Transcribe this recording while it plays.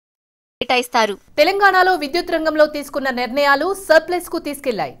కేటాయిస్తారు. తెలంగాణలో విద్యుత్ రంగంలో తీసుకున్న నిర్ణయాలు సర్ప్లస్ కు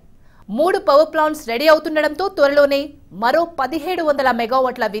తీసుకెళ్లాయి. 3 పవర్ ప్లాంట్స్ రెడీ అవుతుండటంతో త్వరలోనే మరో 1700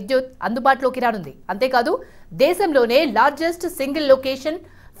 మెగావాట్ల విద్యుత్ అందుబాటులోకి రానుంది. అంతేకాదు దేశంలోనే largest single location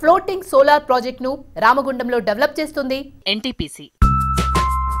floating solar ప్రాజెక్టును రామగుండంలో డెవలప్ చేస్తుంది NTPC.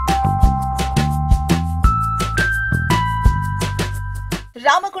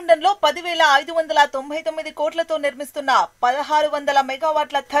 రామగుండంలో 10,599 కోట్లతో నిర్మిస్తున్న 1600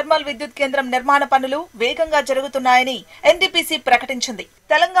 మెగావాట్ల థర్మల్ విద్యుత్ కేంద్రం నిర్మాణ పనులు వేగంగా జరుగుతున్నాయని NTPC ప్రకటించింది.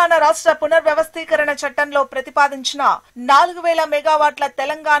 తెలంగాణ రాష్ట్ర పునర్వ్యవస్థీకరణ చట్టంలో ప్రతిపాదించిన 4000 మెగావాట్ల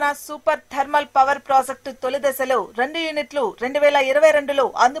Telangana super thermal power project తొలి దశలో 2 యూనిట్లు 2022లో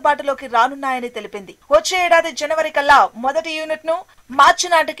అందుబాటులోకి రానున్నాయని తెలిపింది. వచ్చే ఏడాది జనవరి కల్లా మొదటి యూనిట్ ను, మార్చి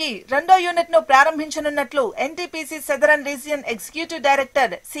నాటికి రెండో యూనిట్ ను ప్రారంభించనున్నట్లు NTPC southern region executive director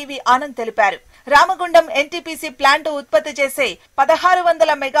CV Anand తెలిపారు. రామగుండం NTPC ప్లాంట్ ఉత్పత్తి చేసే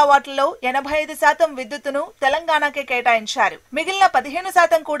 1600 మెగావాట్లలో 85% విద్యుత్తును తెలంగాణకే కేటాయించారు. మిగిలిన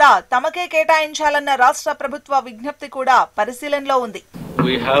 15% కూడా తమకే కేటాయించాలన్న రాష్ట్ర ప్రభుత్వ విజ్ఞప్తి కూడా పరిశీలనలో ఉంది.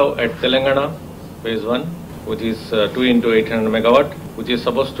 We have at Telangana phase 1 which is 2 into 800 megawatt which is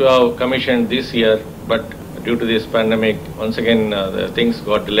supposed to have commissioned this year, but due to this pandemic once again the things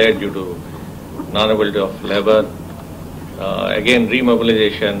got delayed due to non-availability of labor, again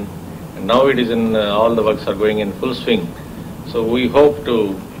remobilization, and now it is in all the works are going in full swing. So we hope to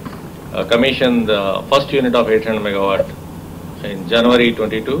commission the first unit of 800 megawatt in January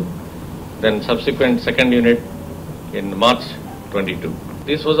 22, then subsequent second unit in March 22.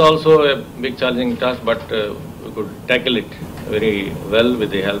 This was also a big challenging task, but we could tackle it very well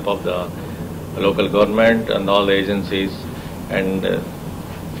with the help of the local government and all the agencies, and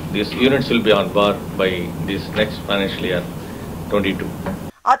these units will be on board by this next financial year 22.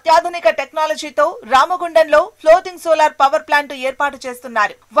 అత్యాధునిక టెక్నాలజీతో రామగుండంలో floating solar power plant ఏర్పాటు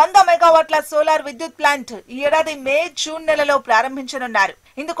చేస్తున్నారు. 100 మెగావాట్ల solar విద్యుత్ plant ఈ ఏడాది మే, June నెలలో ప్రారంభించనున్నారు.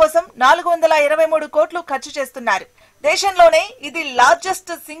 ఇందుకోసం 423 కోట్లు ఖర్చు చేస్తున్నారు. దేశంలోనే ఇది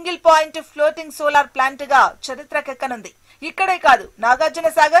largest single point floating solar plant గా చరిత్రకెక్కనుంది. ఇక్కడే కాదు, నాగార్జున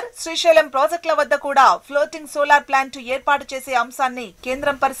సాగర్, శ్రీశైలం ప్రాజెక్టుల వద్ద కూడా ఫ్లోటింగ్ సోలార్ ప్లాంట్ ఏర్పాటు చేసే అంశాన్ని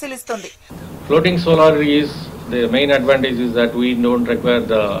కేంద్రం పరిశీలిస్తుంది. Floating solar is the main advantage is that we don't require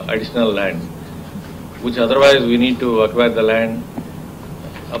the additional land, which otherwise we need to acquire the land.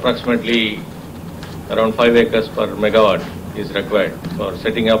 Approximately around 5 acres per megawatt is required. For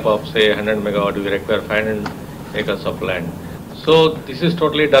setting up of say 100 megawatt, we require 500 acres of land. So this is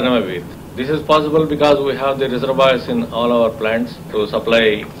totally done away with. This is possible because we have the reservoirs in all our plants to supply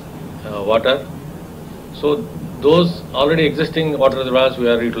water. So those already existing water reservoirs, we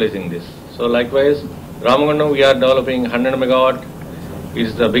are utilizing this. So likewise, Ramagundam we are developing 100 megawatt.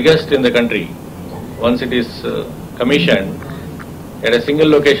 Is the biggest in the country. Once it is commissioned at a single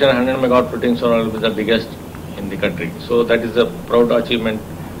location, 100 megawatt floating solar will be the biggest in the country. So that is a proud achievement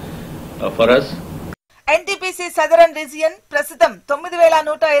for us. NTPC southern region ప్రస్తుతం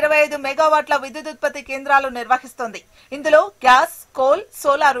 9125 మెగావాట్ల విద్యుత్ ఉత్పత్తి కేంద్రాలు నిర్వహిస్తోంది. ఇందులో gas, coal,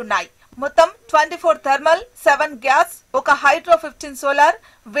 solar ఉన్నాయి. మొత్తం 24 thermal, 7 gas, ఒక హైడ్రో 15 సోలార్,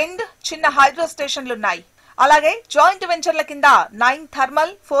 విండ్, చిన్న హైడ్రో స్టేషన్లున్నాయి. అలాగే జాయింట్ వెంచర్ల కింద 9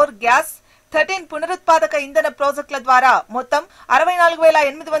 థర్మల్, 4 గ్యాస్, 13 పునరుత్పాదక ఇంధన ప్రాజెక్టుల ద్వారా మొత్తం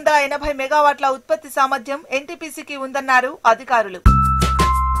 64,880 మెగావాట్ల ఉత్పత్తి సామర్థ్యం NTPCకి ఉందన్నారు అధికారులు.